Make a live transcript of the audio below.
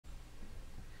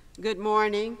Good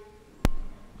morning.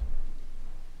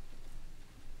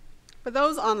 For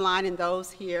those online and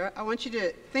those here, I want you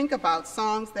to think about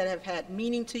songs that have had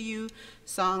meaning to you,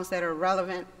 songs that are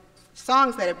relevant,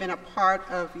 songs that have been a part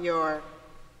of your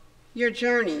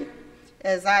journey.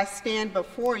 As I stand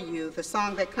before you, the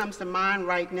song that comes to mind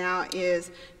right now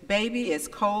is Baby, It's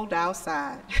Cold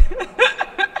Outside.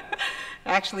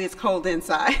 Actually, it's cold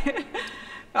inside.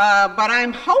 But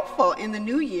I'm hopeful in the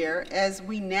new year, as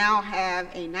we now have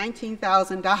a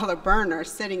 $19,000 burner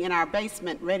sitting in our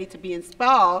basement ready to be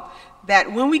installed,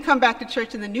 that when we come back to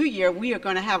church in the new year, we are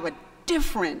going to have a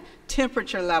different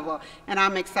temperature level, and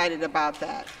I'm excited about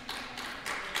that.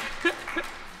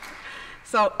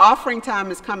 So offering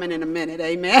time is coming in a minute,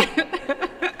 amen?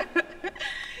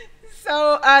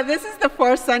 So this is the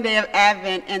fourth Sunday of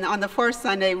Advent, and on the fourth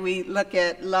Sunday we look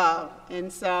at love.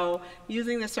 And so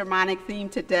using the sermonic theme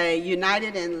today,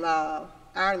 United in Love,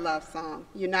 our love song,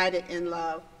 United in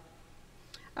Love.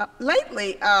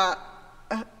 Lately,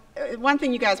 one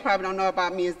thing you guys probably don't know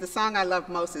about me is the song I love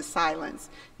most is Silence.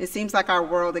 It seems like our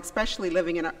world, especially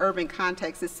living in an urban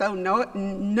context, is so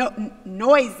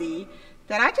noisy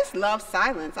that I just love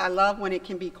silence. I love when it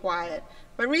can be quiet.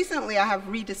 But recently I have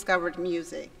rediscovered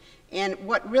music. And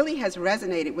what really has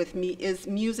resonated with me is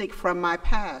music from my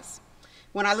past.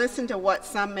 When I listen to what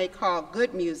some may call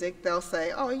good music, they'll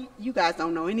say, oh, you guys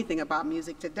don't know anything about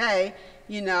music today,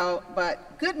 you know,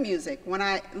 but good music, when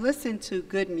I listen to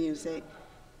good music,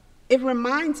 it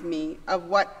reminds me of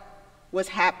what was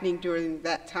happening during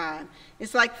that time.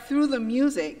 It's like through the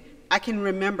music, I can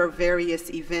remember various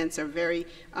events or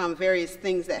various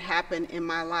things that happened in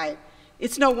my life.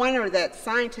 It's no wonder that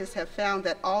scientists have found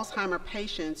that Alzheimer's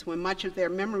patients, when much of their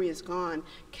memory is gone,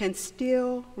 can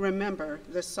still remember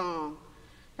the song.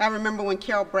 I remember when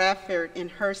Carol Bradford, in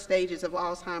her stages of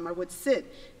Alzheimer's, would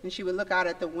sit and she would look out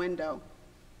at the window.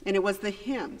 And it was the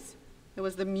hymns, it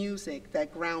was the music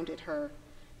that grounded her.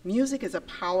 Music is a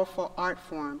powerful art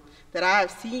form that I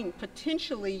have seen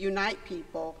potentially unite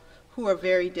people who are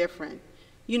very different.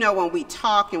 You know, when we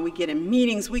talk and we get in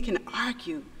meetings, we can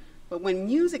argue. But when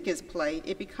music is played,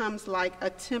 it becomes like a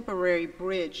temporary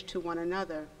bridge to one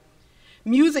another.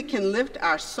 Music can lift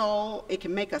our soul. It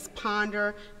can make us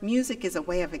ponder. Music is a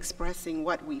way of expressing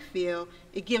what we feel.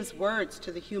 It gives words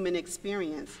to the human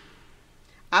experience.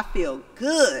 I feel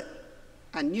good.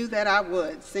 I knew that I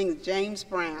would, sings James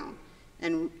Brown,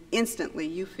 and instantly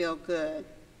you feel good.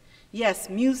 Yes,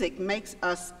 music makes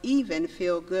us even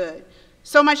feel good.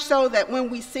 So much so that when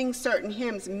we sing certain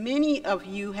hymns, many of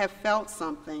you have felt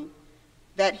something.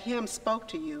 That hymn spoke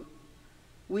to you.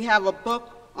 We have a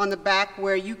book on the back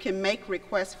where you can make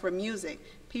requests for music.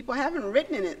 People haven't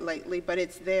written in it lately, but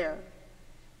it's there.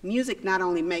 Music not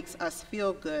only makes us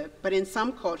feel good, but in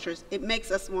some cultures, it makes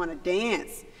us want to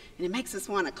dance, and it makes us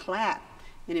want to clap,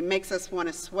 and it makes us want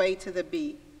to sway to the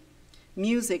beat.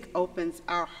 Music opens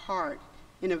our heart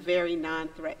in a very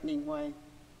non-threatening way.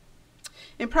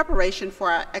 In preparation for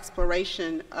our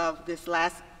exploration of this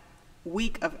last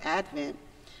week of Advent,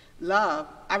 love,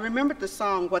 I remembered the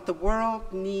song, What the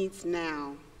World Needs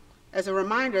Now, as a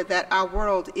reminder that our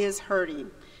world is hurting.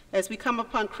 As we come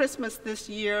upon Christmas this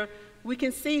year, we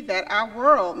can see that our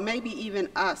world, maybe even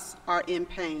us, are in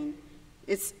pain.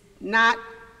 It's not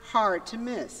hard to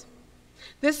miss.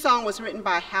 This song was written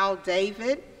by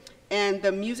Hyde, and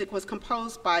the music was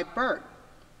composed by Burt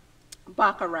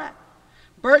Bacharach.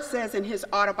 Burt says in his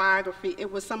autobiography,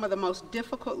 it was some of the most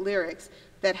difficult lyrics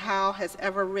that Hal has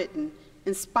ever written,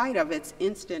 in spite of its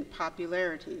instant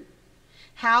popularity.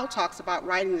 Hal talks about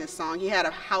writing this song. He had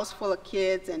a house full of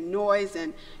kids and noise,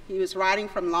 and he was riding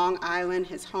from Long Island,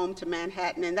 his home, to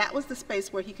Manhattan, and that was the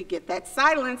space where he could get that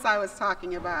silence I was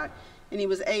talking about, and he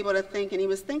was able to think, and he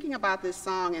was thinking about this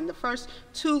song, and the first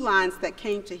two lines that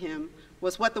came to him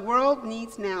was, what the world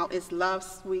needs now is love,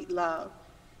 sweet love.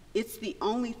 It's the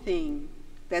only thing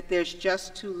that there's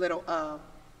just too little of.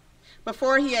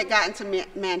 Before he had gotten to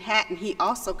Manhattan, he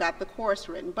also got the chorus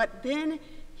written. But then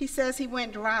he says he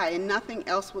went dry and nothing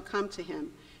else would come to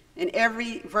him. And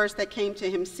every verse that came to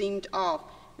him seemed off.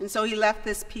 And so he left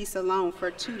this piece alone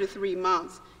for 2 to 3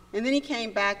 months. And then he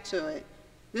came back to it.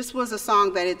 This was a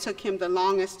song that it took him the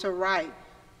longest to write.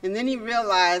 And then he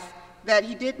realized that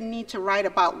he didn't need to write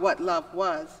about what love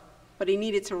was, but he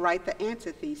needed to write the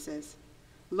antithesis.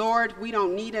 Lord, we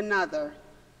don't need another.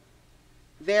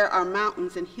 There are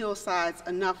mountains and hillsides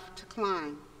enough to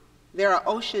climb. There are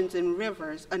oceans and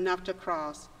rivers enough to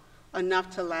cross, enough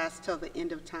to last till the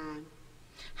end of time.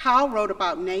 Hal wrote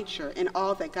about nature and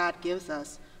all that God gives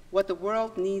us. What the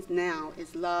world needs now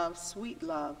is love, sweet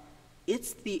love.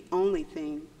 It's the only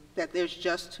thing that there's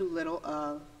just too little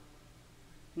of.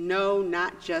 No,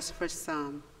 not just for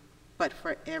some. but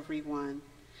for everyone.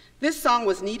 This song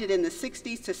was needed in the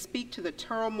 60s to speak to the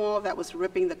turmoil that was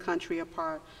ripping the country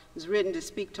apart. It was written to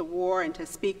speak to war and to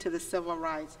speak to the civil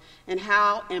rights, and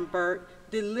Hal and Bert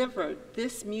delivered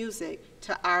this music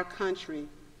to our country.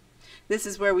 This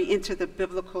is where we enter the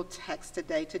biblical text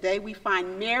today. Today we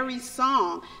find Mary's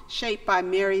song shaped by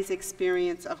Mary's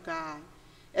experience of God.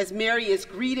 As Mary is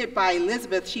greeted by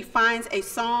Elizabeth, she finds a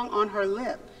song on her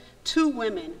lip. Two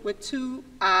women with two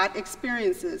odd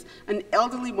experiences, an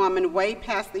elderly woman way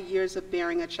past the years of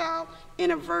bearing a child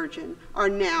and a virgin, are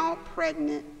now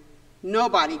pregnant.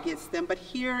 Nobody gets them, but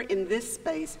here in this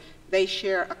space, they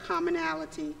share a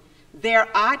commonality. Their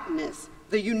oddness,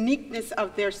 the uniqueness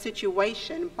of their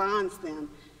situation bonds them,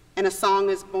 and a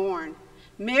song is born.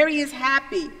 Mary is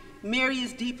happy. Mary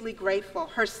is deeply grateful.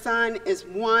 Her son is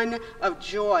one of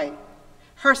joy.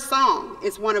 Her song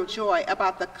is one of joy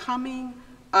about the coming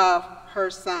of her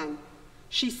son.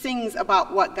 She sings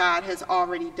about what God has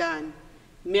already done.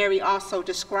 Mary also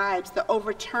describes the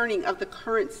overturning of the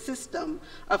current system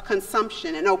of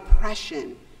consumption and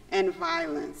oppression and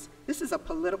violence. This is a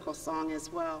political song as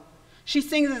well. She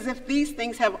sings as if these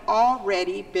things have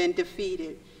already been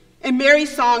defeated. And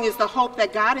Mary's song is the hope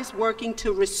that God is working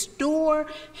to restore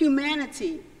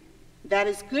humanity. That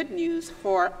is good news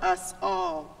for us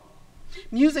all.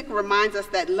 Music reminds us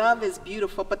that love is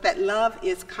beautiful, but that love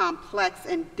is complex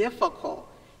and difficult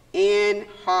and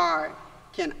hard.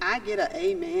 Can I get an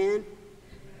amen?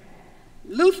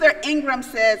 Luther Ingram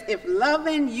says, if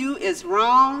loving you is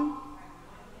wrong,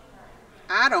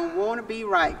 I don't want to be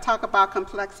right. Talk about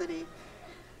complexity.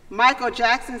 Michael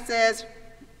Jackson says,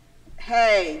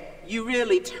 hey, you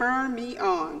really turn me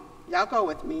on. Y'all go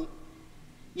with me.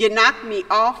 You knock me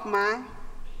off my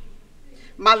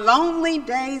lonely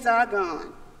days are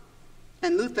gone.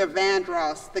 And Luther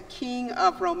Vandross, the king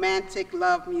of romantic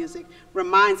love music,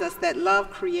 reminds us that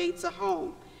love creates a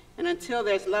home. And until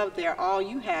there's love there, all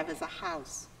you have is a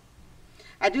house.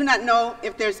 I do not know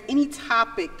if there's any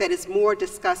topic that is more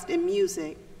discussed in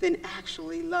music than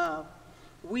actually love.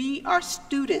 We are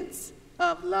students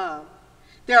of love.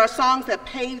 There are songs that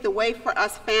pave the way for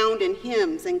us found in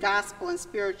hymns and gospel and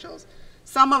spirituals.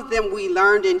 Some of them we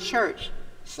learned in church.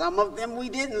 Some of them we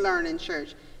didn't learn in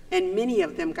church, and many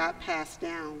of them got passed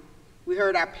down. We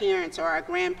heard our parents or our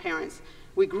grandparents.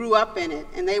 We grew up in it,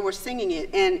 and they were singing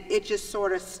it, and it just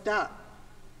sort of stuck.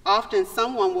 Often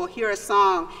someone will hear a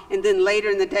song, and then later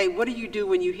in the day, what do you do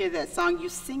when you hear that song? You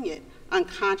sing it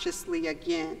unconsciously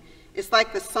again. It's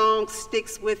like the song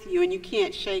sticks with you, and you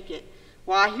can't shake it.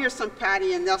 Well, I hear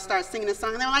somebody, and they'll start singing a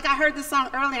song, and they're like, I heard this song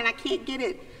earlier, and I can't get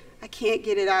it. I can't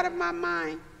get it out of my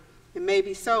mind. And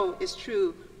maybe so is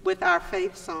true with our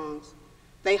faith songs.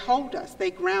 They hold us,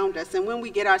 they ground us, and when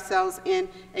we get ourselves in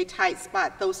a tight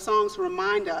spot, those songs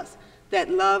remind us that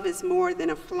love is more than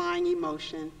a flying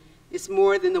emotion. It's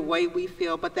more than the way we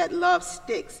feel, but that love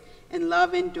sticks and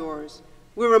love endures.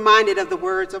 We're reminded of the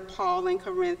words of Paul in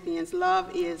Corinthians.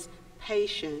 Love is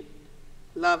patient.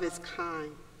 Love is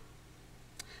kind.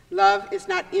 Love is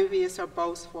not envious or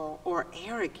boastful or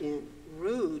arrogant,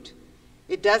 rude.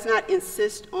 It does not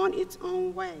insist on its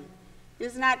own way. It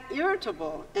is not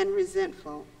irritable and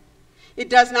resentful. It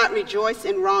does not rejoice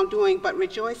in wrongdoing, but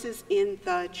rejoices in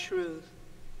the truth.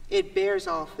 It bears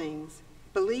all things,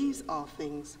 believes all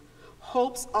things,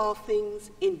 hopes all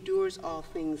things, endures all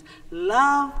things.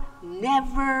 Love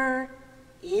never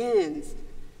ends.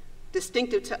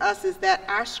 Distinctive to us is that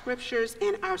our scriptures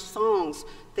and our songs,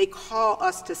 they call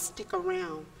us to stick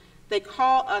around. They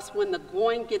call us when the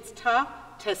going gets tough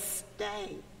to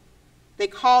stay. They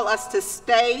call us to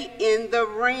stay in the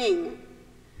ring.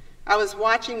 I was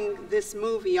watching this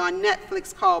movie on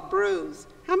Netflix called Bruised.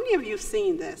 How many of you have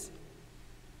seen this?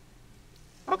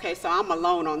 Okay, so I'm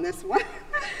alone on this one.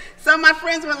 So my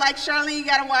friends were like, Charlene, you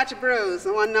gotta watch Bruised.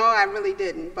 Well, no, I really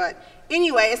didn't. But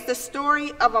anyway, it's the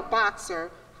story of a boxer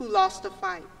who lost a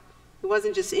fight. It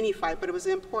wasn't just any fight, but it was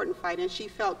an important fight, and she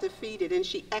felt defeated, and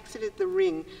she exited the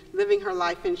ring, living her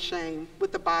life in shame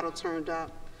with the bottle turned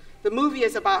up. The movie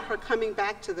is about her coming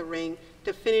back to the ring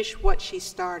to finish what she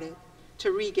started,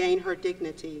 to regain her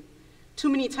dignity. Too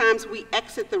many times we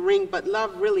exit the ring, but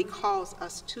love really calls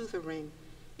us to the ring.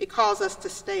 It calls us to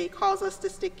stay, it calls us to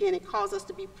stick in, it calls us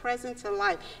to be present to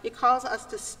life. It calls us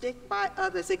to stick by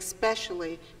others,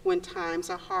 especially when times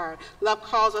are hard. Love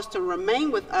calls us to remain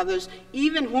with others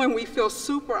even when we feel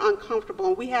super uncomfortable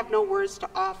and we have no words to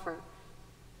offer,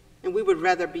 and we would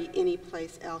rather be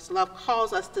anyplace else. Love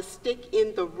calls us to stick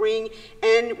in the ring,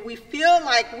 and we feel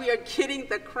like we are getting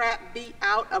the crap beat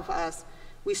out of us.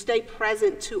 We stay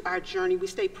present to our journey, we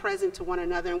stay present to one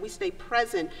another, and we stay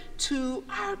present to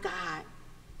our God.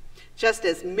 Just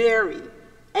as Mary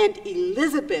and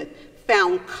Elizabeth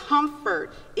found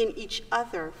comfort in each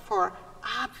other for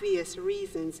obvious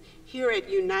reasons. Here at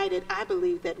United, I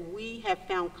believe that we have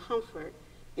found comfort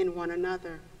in one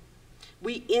another.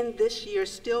 We end this year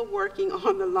still working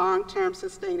on the long-term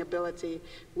sustainability.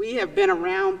 We have been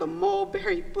around the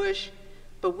mulberry bush,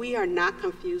 but we are not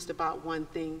confused about one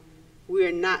thing. We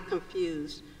are not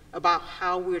confused about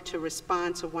how we're to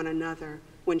respond to one another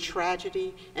when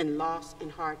tragedy and loss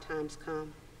and hard times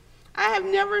come. I have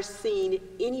never seen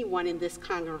anyone in this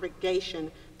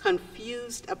congregation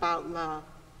confused about love.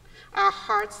 Our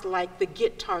hearts, like the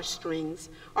guitar strings,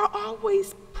 are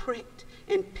always pricked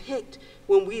and picked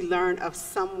when we learn of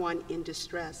someone in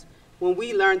distress, when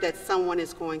we learn that someone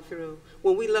is going through,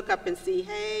 when we look up and see,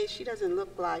 hey, she doesn't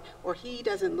look like, or he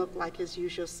doesn't look like his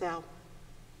usual self.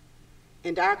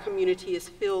 And our community is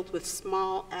filled with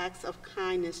small acts of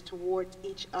kindness towards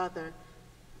each other.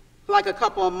 Like a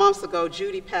couple of months ago,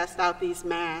 Judy passed out these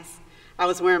masks. I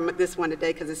was wearing this one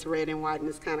today because it's red and white and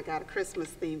it's kind of got a Christmas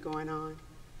theme going on.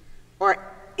 Or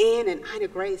Ann and Ina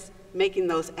Grace making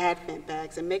those Advent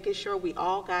bags and making sure we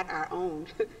all got our own.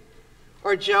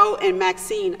 Or Joe and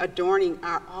Maxine adorning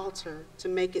our altar to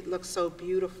make it look so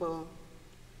beautiful.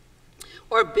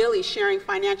 Or Billy sharing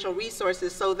financial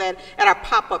resources so that at our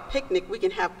pop-up picnic we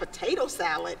can have potato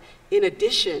salad in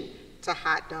addition to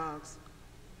hot dogs.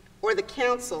 Or the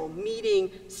council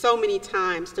meeting so many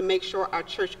times to make sure our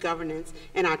church governance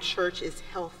and our church is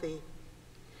healthy.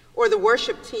 Or the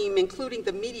worship team, including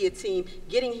the media team,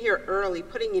 getting here early,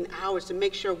 putting in hours to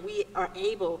make sure we are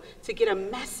able to get a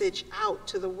message out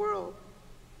to the world.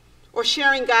 Or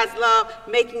sharing God's love,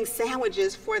 making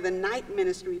sandwiches for the night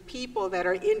ministry, people that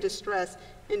are in distress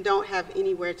and don't have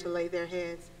anywhere to lay their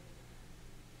heads.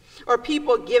 Or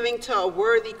people giving to a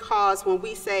worthy cause when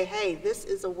we say, hey, this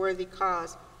is a worthy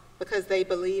cause, because they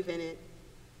believe in it.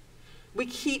 We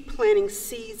keep planting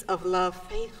seeds of love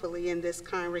faithfully in this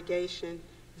congregation.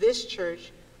 This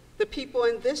church, the people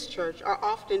in this church are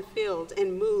often filled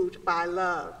and moved by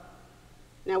love.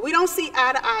 Now, we don't see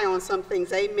eye to eye on some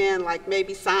things, amen, like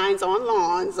maybe signs on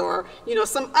lawns or,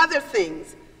 some other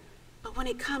things. But when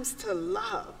it comes to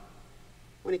love,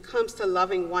 when it comes to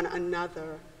loving one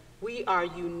another, we are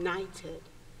united.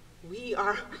 We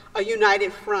are a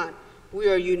united front. We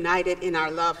are united in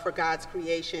our love for God's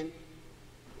creation.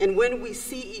 And when we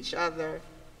see each other,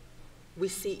 we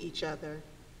see each other.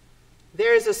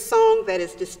 There is a song that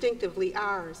is distinctively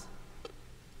ours.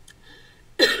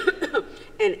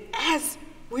 And as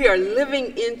we are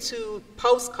living into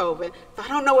post-COVID, I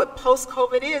don't know what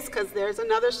post-COVID is because there's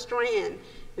another strand,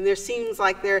 and there seems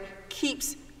like there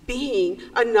keeps being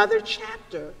another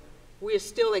chapter. We are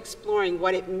still exploring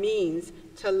what it means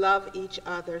to love each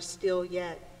other still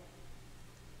yet.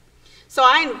 So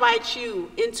I invite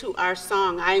you into our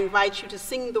song. I invite you to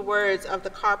sing the words of the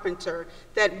carpenter,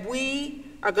 that we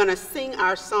are going to sing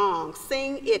our song.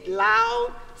 Sing it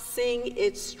loud, sing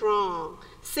it strong.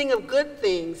 Sing of good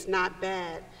things, not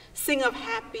bad. Sing of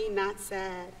happy, not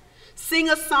sad. Sing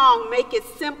a song, make it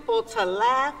simple to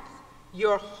laugh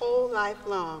your whole life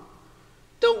long.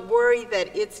 Don't worry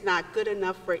that it's not good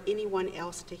enough for anyone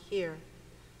else to hear.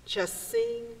 Just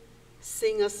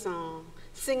sing a song.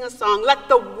 Sing a song. Let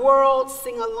the world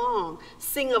sing along.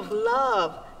 Sing of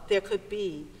love there could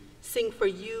be. Sing for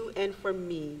you and for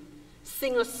me.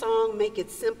 Sing a song, make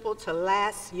it simple to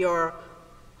last your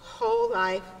whole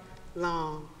life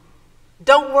long.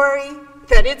 Don't worry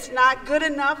that it's not good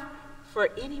enough for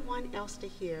anyone else to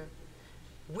hear.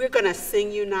 We're going to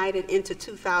sing united into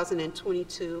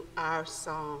 2022, our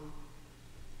song.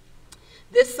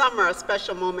 This summer, a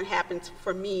special moment happened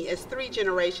for me as 3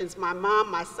 generations, my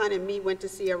mom, my son, and me went to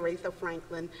see Aretha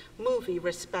Franklin movie,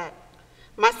 Respect.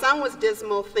 My son was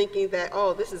dismal, thinking that,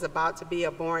 oh, this is about to be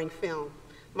a boring film.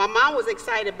 My mom was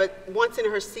excited, but once in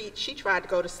her seat, she tried to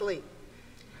go to sleep.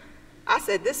 I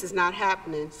said, this is not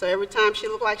happening. So every time she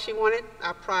looked like she wanted,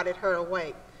 I prodded her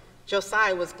awake.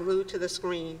 Josiah was glued to the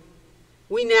screen.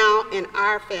 We now, in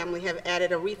our family, have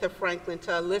added Aretha Franklin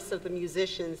to a list of the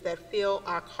musicians that fill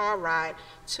our car ride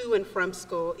to and from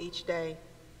school each day.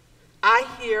 I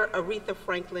hear Aretha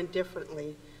Franklin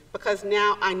differently because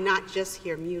now I not just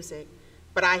hear music,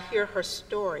 but I hear her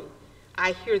story.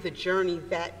 I hear the journey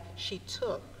that she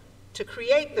took to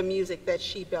create the music that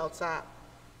she belts out.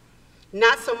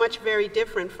 Not so much very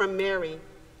different from Mary.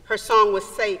 Her song was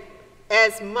shaped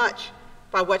as much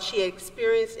by what she had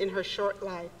experienced in her short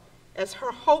life as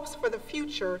her hopes for the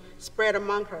future spread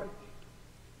among her.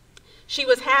 She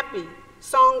was happy.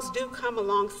 Songs do come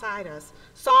alongside us.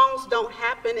 Songs don't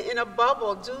happen in a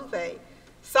bubble, do they?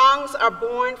 Songs are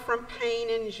born from pain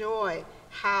and joy.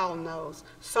 Hal knows.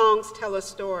 Songs tell a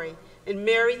story. and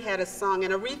Mary had a song,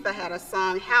 and Aretha had a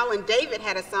song, Hal and David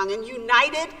had a song, and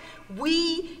united,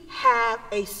 we have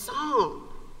a song.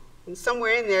 And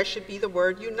somewhere in there should be the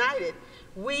word united.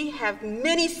 We have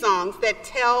many songs that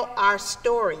tell our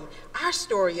story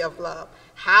of love,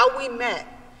 how we met,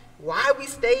 why we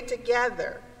stayed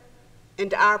together,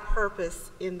 and our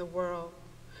purpose in the world.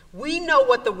 We know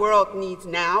what the world needs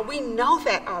now. We know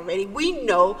that already. We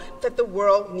know that the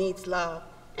world needs love,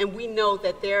 and we know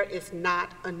that there is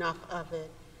not enough of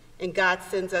it. And God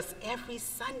sends us every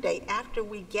Sunday after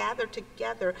we gather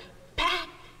together back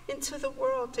into the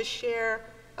world to share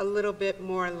a little bit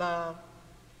more love.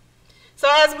 So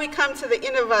as we come to the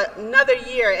end of another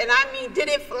year, and I mean, did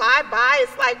it fly by?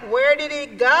 It's like, where did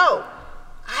it go?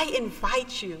 I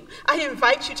invite you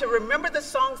to remember the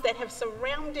songs that have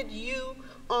surrounded you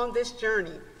on this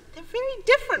journey. They're very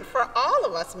different for all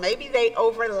of us. Maybe they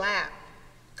overlap.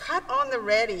 Cut on the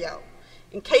radio.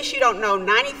 In case you don't know,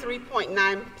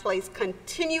 93.9 plays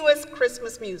continuous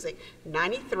Christmas music,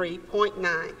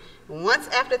 93.9. Once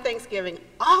after Thanksgiving,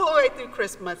 all the way through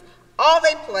Christmas, all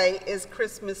they play is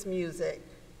Christmas music.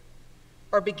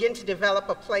 Or begin to develop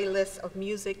a playlist of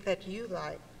music that you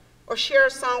like. Or share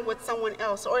a song with someone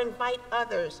else. Or invite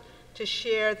others to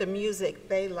share the music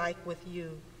they like with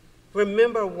you.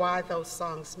 Remember why those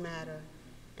songs matter.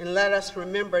 And let us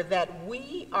remember that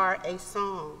we are a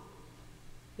song.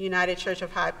 United Church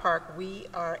of Hyde Park, we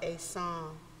are a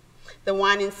song. The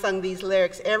Winans sung these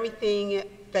lyrics, everything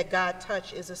that God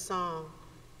touched is a song.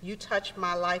 You touched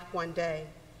my life one day,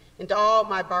 and all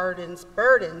my burdens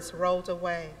rolled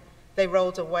away. They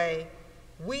rolled away.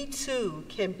 We too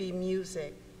can be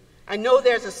music. I know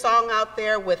there's a song out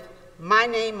there with my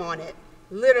name on it,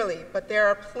 literally, but there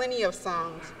are plenty of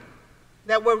songs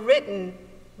that were written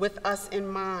with us in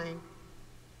mind.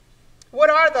 What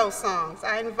are those songs?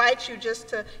 I invite you just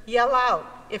to yell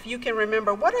out if you can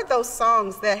remember. What are those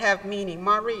songs that have meaning?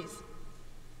 Maurice?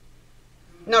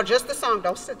 No, just the song.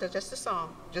 Don't sit there. Just the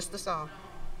song. Just the song.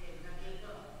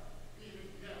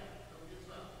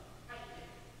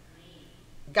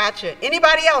 Gotcha.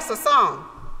 Anybody else, a song?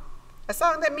 A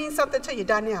song that means something to you,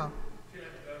 Danielle?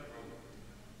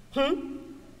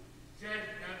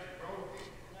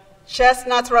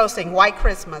 Chestnuts roasting, White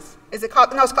Christmas. Is it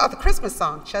called? No, it's called the Christmas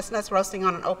song. Chestnuts roasting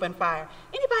on an open fire.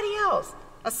 Anybody else?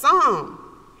 A song.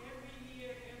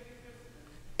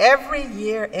 Every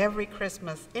year, every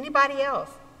Christmas. Anybody else?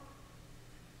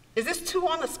 Is this too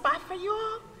on the spot for you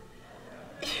all?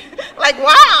 Like,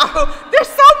 wow, there's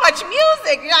so much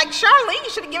music. Like, Charlene, you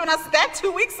should have given us that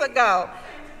 2 weeks ago.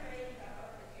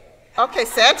 Okay,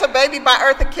 Santa Baby by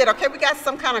Eartha Kitt. Okay, we got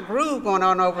some kind of groove going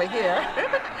on over here.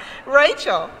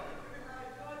 Rachel.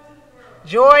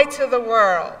 Joy to the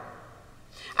World.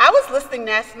 I was listening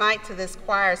last night to this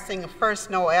choir sing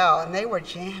First Noel, and they were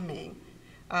jamming,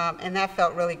 and that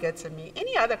felt really good to me.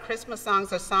 Any other Christmas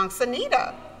songs or songs?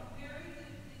 Sanita.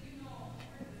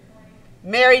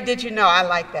 Mary, Did You Know? I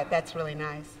like that. That's really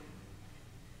nice.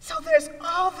 So there's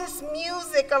all this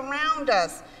music around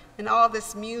us, and all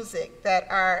this music that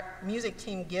our music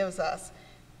team gives us,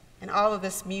 and all of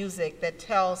this music that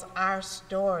tells our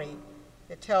story,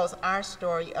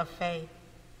 of faith.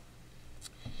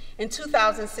 In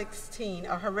 2016,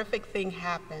 a horrific thing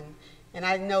happened, and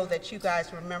I know that you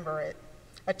guys remember it.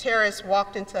 A terrorist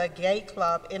walked into a gay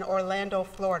club in Orlando,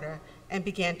 Florida, and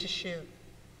began to shoot.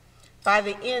 By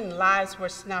the end, lives were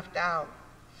snuffed out.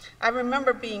 I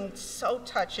remember being so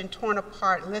touched and torn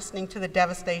apart listening to the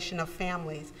devastation of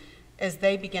families as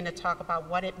they began to talk about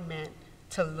what it meant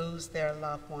to lose their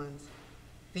loved ones.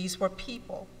 These were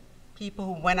people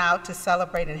who went out to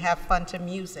celebrate and have fun to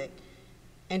music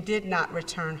and did not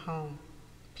return home.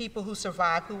 People who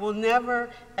survived, who will never,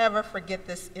 ever forget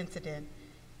this incident.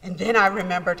 And then I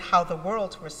remembered how the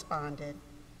world responded.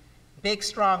 Big,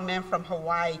 strong men from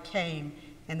Hawaii came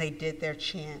and they did their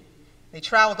chant. They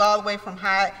traveled all the way from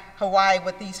Hawaii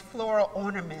with these floral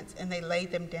ornaments, and they laid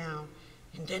them down.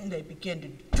 And then they began to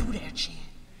do their chant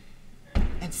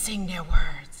and sing their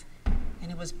words. And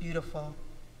it was beautiful.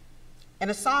 And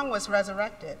a song was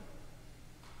resurrected,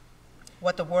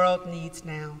 What the World Needs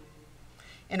Now.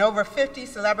 And over 50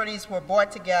 celebrities were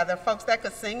brought together, folks that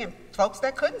could sing and folks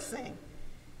that couldn't sing.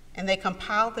 And they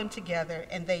compiled them together,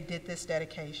 and they did this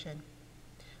dedication.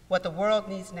 What the world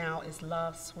needs now is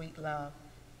love, sweet love.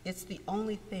 It's the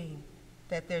only thing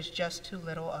that there's just too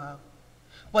little of.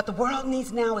 What the world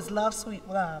needs now is love, sweet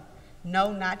love.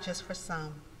 No, not just for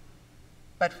some,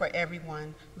 but for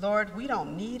everyone. Lord, we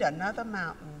don't need another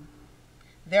mountain.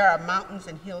 There are mountains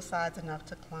and hillsides enough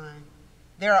to climb.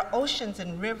 There are oceans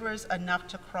and rivers enough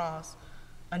to cross,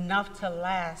 enough to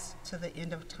last to the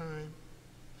end of time.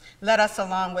 Let us,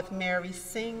 along with Mary,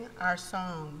 sing our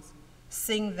songs,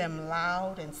 sing them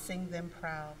loud and sing them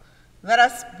proud. Let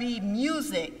us be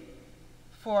music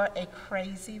for a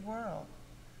crazy world.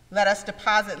 Let us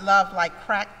deposit love like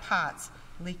cracked pots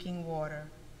leaking water.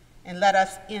 And let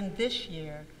us end this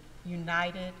year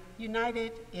united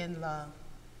in love.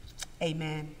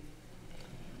 Amen.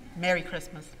 Merry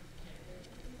Christmas.